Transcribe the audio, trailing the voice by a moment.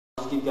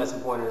give you guys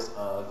some pointers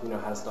of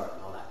how to start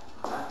and all that.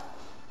 Alright?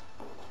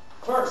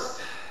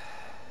 First,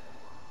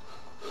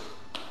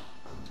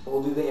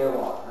 we'll do the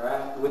airwalk.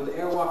 Alright? With the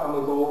airwalk, I'm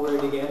going to go over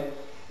it again.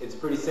 It's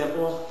pretty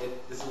simple.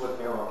 This is what an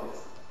airwalk is.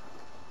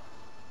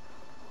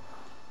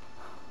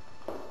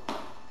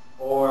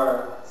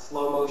 Or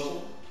slow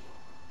motion.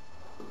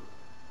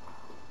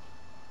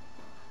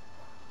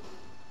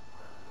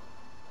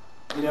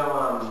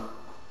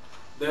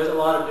 There's a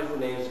lot of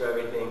different names for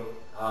everything.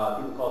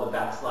 People call it the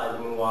backslide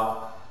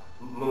moonwalk.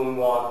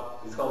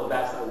 It's called the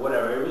backslide,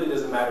 whatever. It really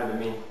doesn't matter to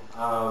me.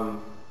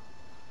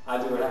 I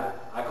do it.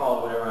 I call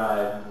it whatever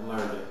I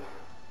learned it.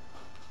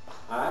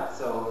 All right.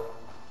 So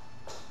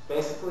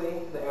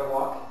basically, the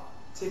airwalk: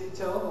 tippy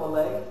toe, one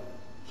leg,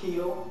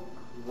 heel,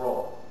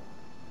 roll.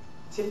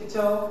 Tippy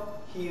toe,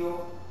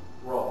 heel,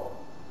 roll.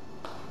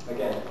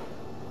 Again.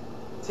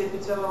 Tippy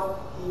toe,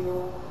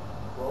 heel,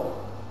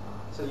 roll.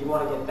 So you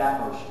want to get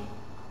that motion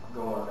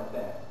going on right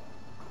there.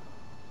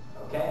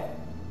 Okay?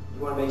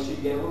 You want to make sure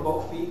you get it with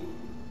both feet.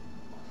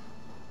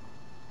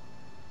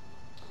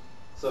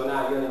 So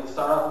now you're going to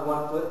start off with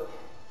one foot,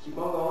 keep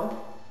on going,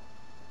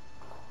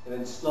 and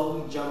then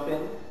slowly jump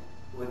in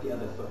with the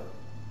other foot.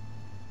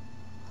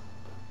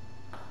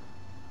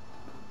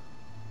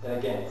 And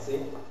again,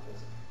 see?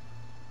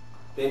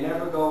 They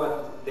never go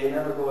at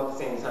the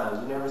same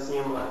time. You never see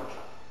them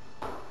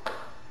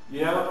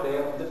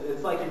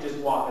it's like you're just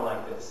walking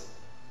like this.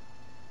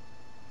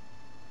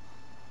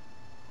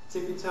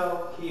 Tippy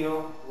toe,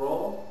 heel,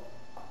 roll.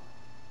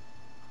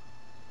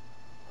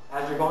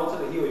 As you're going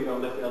to the heel, you're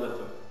going to lift the other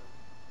foot.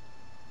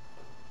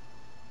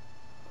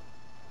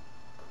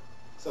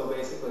 So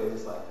basically, it's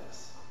just like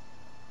this.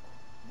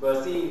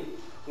 But see,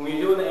 when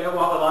you're doing the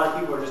airwalk, a lot of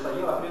people are just like,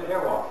 yo, I can do the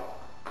airwalk.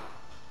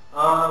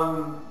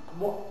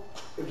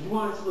 If you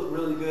want it to look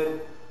really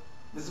good,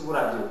 this is what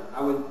I do.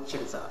 I would,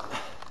 check this out.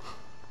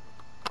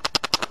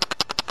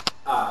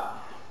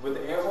 With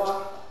the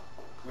airwalk,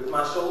 with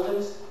my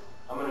shoulders,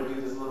 I'm going to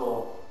do this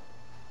little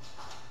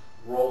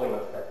rolling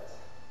effect.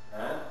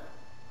 Alright?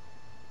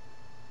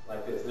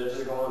 Like this. They're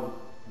just going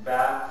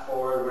back,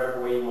 forward,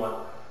 whatever way you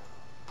want.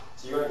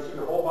 So you're going to keep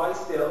your whole body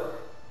still,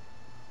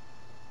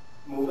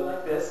 move it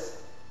like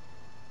this,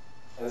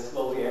 and then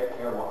slowly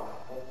airwalk.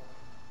 Okay?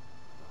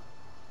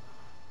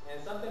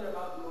 And something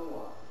about the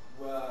moonwalk.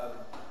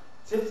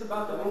 Tips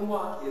about the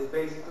moonwalk is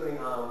basically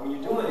when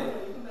you're doing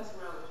it, you can mess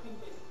around with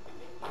feet.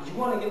 You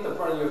want to get the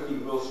front of your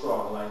feet real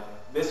strong, like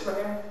this right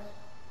here.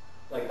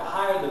 Like the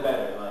higher the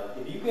better. Like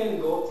if you can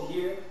go up to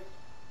here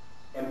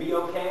and be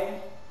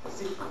okay,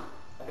 see,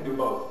 I can do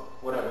both.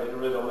 Whatever, it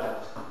really don't matter.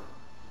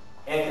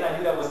 And can I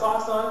do that with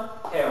socks on?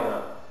 Hell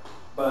no.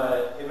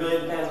 But it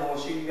really depends on what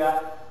shoe you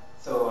got.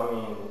 So I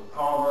mean,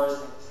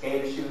 Converse,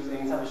 skater shoes,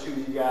 any type of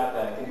shoes you got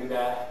that can do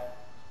that,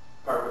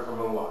 perfect for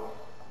moonwalk.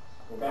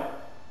 Okay?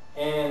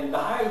 And the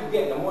higher you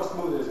get, the more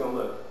smoother it's going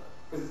to look.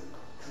 Because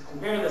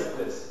compare this to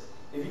this.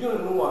 If you're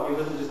doing a moonwalk, you're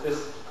looking just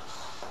this,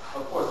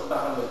 of course it's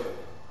not going to look good.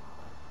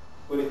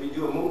 But if you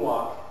do a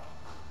moonwalk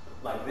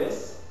like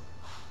this,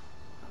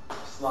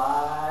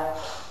 slide,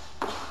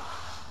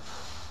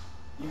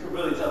 you can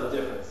really tell the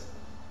difference.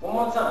 One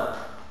more time.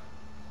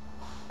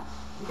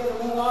 You get a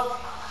moonwalk.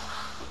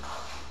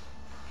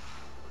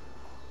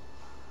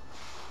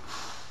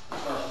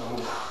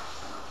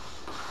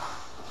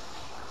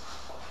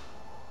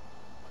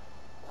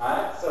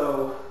 Alright,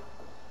 so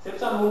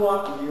tips on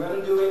moonwalk, if you're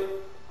going to do it,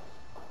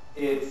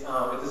 it's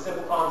a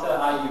simple concept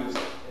I use.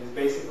 It's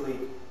basically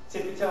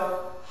tippy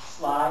toe,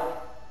 slide,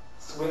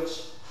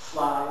 switch,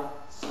 slide,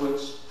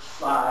 switch,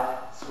 slide,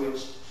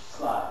 switch,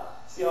 slide.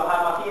 See how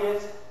high my feet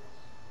is?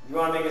 If you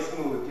want to make it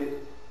smooth,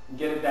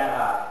 get it that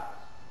high.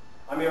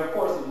 I mean, of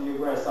course, if you're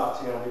wearing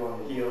socks, you're going to be on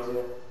your heels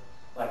here,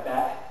 like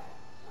that.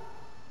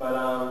 But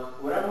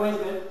whatever way is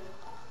good.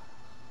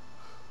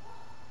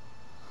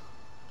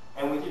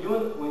 And if you're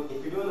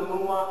doing the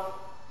moonwalk,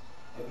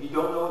 if you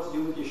don't know what to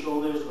do with your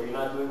shoulders, or you're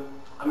not doing,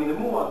 I mean, the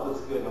moonwalk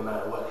looks good no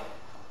matter what.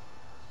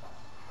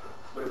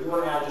 But if you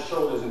want to add your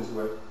shoulders into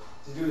it,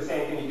 just do the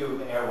same thing you do with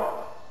the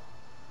airwalk,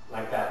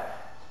 like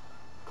that.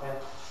 Okay?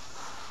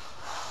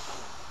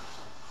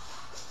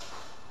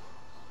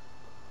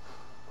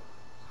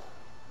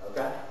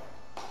 Okay?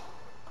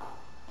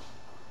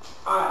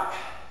 All right.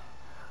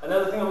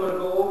 Another thing I'm going to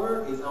go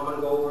over is I'm going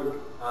to go over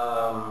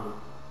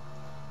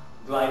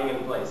gliding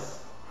in place.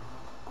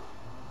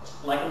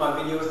 Like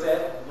my video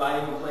said,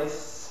 gliding in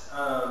place.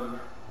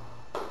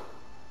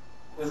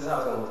 This is how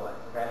it's going to look like.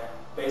 Okay?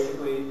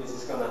 Basically, it's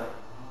just gonna,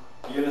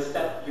 you're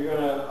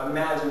gonna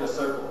imagine a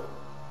circle.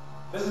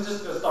 This is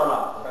just to start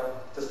off, okay?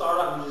 To start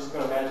off, you're just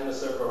gonna imagine a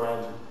circle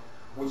around you.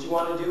 What you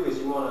want to do is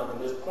and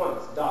there's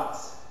points,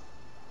 dots.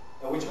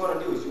 And what you want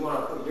to do is you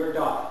want to put your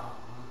dot,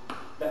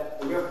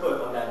 your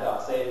foot on that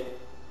dot. Say,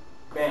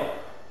 bam.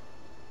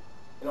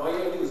 And all you're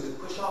gonna do is just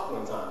push off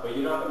one time, but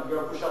you're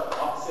gonna push off the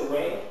opposite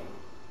way.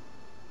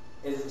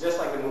 It's just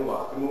like the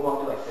moonwalk. The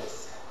moonwalk is like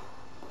this.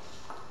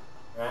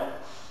 Alright?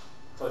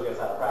 Told you guys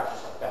how to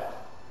practice like that.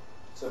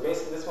 So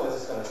basically this one is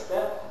just going to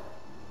step,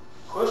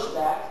 push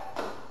back,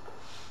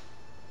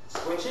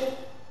 switch it,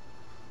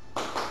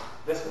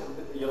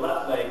 your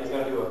left leg is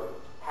going to do a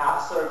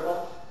half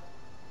circle.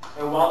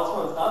 And while this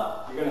one's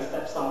up, you're going to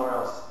step somewhere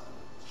else.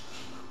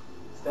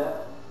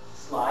 Step,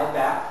 slide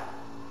back,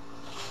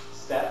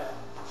 step,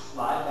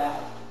 slide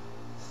back,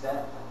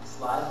 step,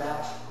 slide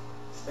back,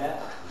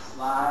 step,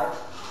 slide,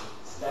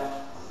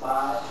 step,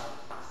 slide,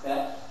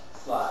 step,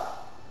 slide.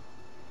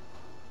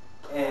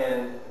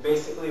 And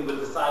basically with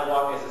the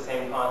sidewalk, it's the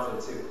same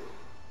concept too.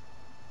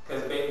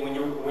 Because when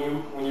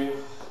you're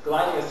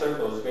gliding in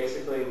circles,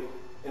 basically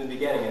in the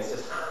beginning, it's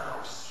just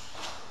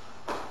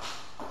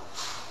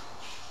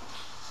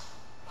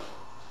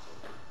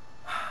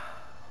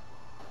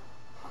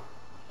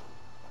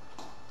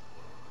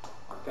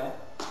okay.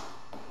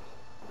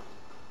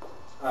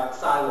 All right,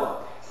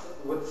 sidewalk.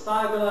 With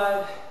side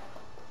glide,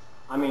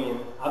 I mean,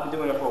 I've been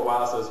doing it for a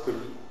while, so it's pretty.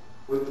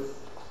 With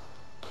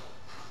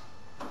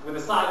the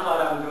side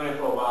glide, I've been doing it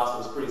for a while, so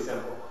it's pretty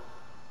simple.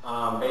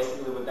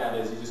 Basically, what that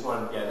is, you just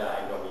want to get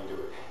diagonal when you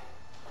do it.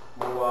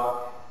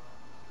 Moonwalk.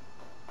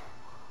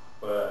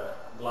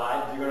 But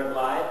glide, if you're going to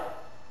glide,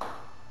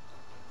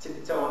 tip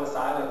your toe on the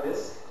side like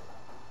this.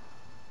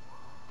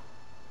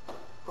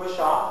 Push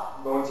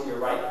off, going to your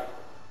right.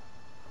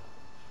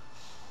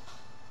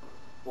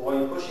 But when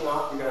you're pushing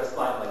off, you're going to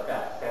slide like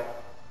that, okay?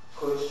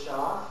 Push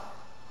off,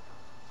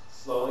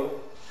 slowly.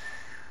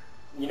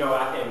 You know,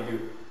 I can't even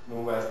do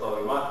move very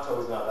slowly. My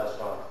toe's not that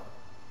strong.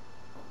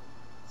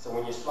 So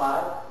when you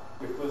slide,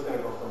 your foot's going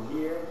to go from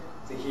here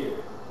to here.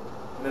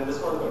 And then this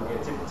one's going to be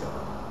a tippy toe,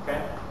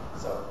 okay?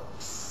 So,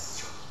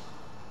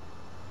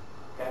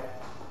 okay?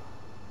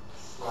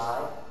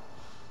 Slide,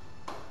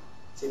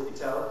 tippy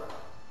toe,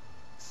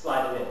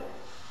 slide it in.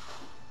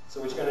 So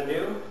what you're going to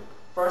do,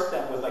 first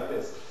step was like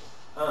this.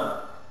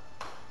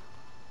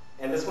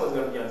 And this one's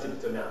going to be on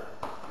tippy toe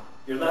now.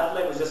 Your left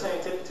leg was just on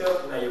your tippy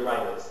toe, now your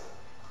right is.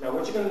 Now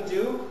what you're going to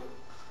do,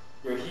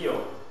 your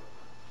heel.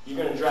 You're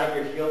going to drag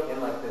your heel in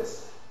like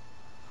this.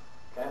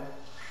 Okay?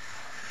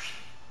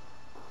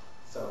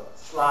 So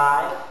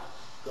slide,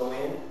 go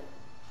in,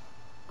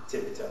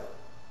 tippy toe.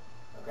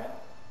 Okay?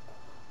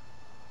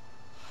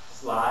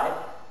 Slide,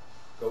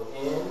 go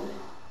in,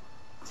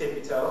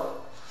 tippy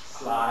toe,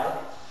 slide,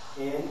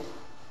 in,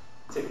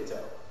 tippy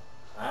toe.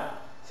 Alright?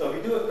 So if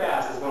you do it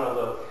fast, it's going to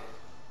look.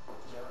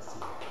 Let's see.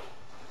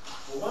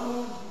 Well, one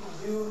move you can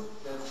do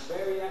that's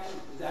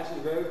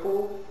actually very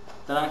cool,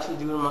 that I actually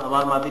do in a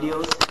lot of my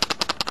videos,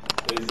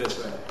 is this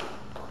right here.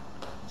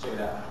 Check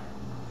it out.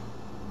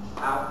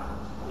 Out,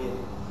 in,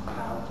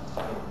 out,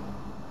 in.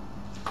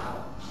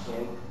 Out,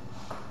 in.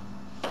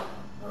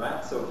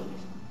 Alright, so,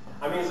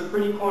 I mean, it's a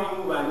pretty corny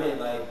move I made,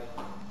 like,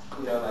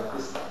 you know, like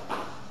this.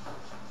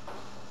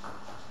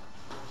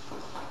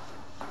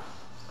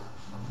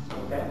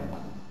 Okay?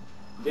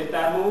 Get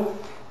that move.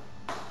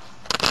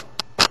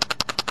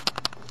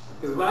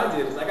 Because what I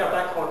did is I got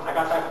that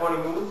corny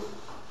move,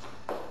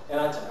 and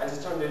I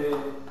just turned it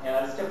in, and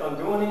I just kept on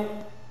doing it,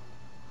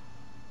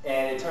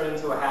 and it turned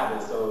into a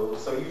habit. So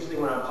usually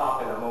when I'm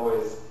popping, I'm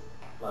always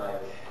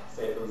like,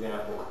 say for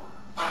example,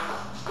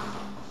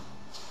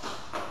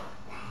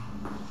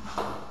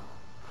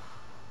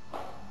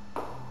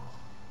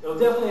 it'll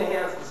definitely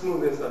enhance the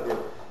smoothness of your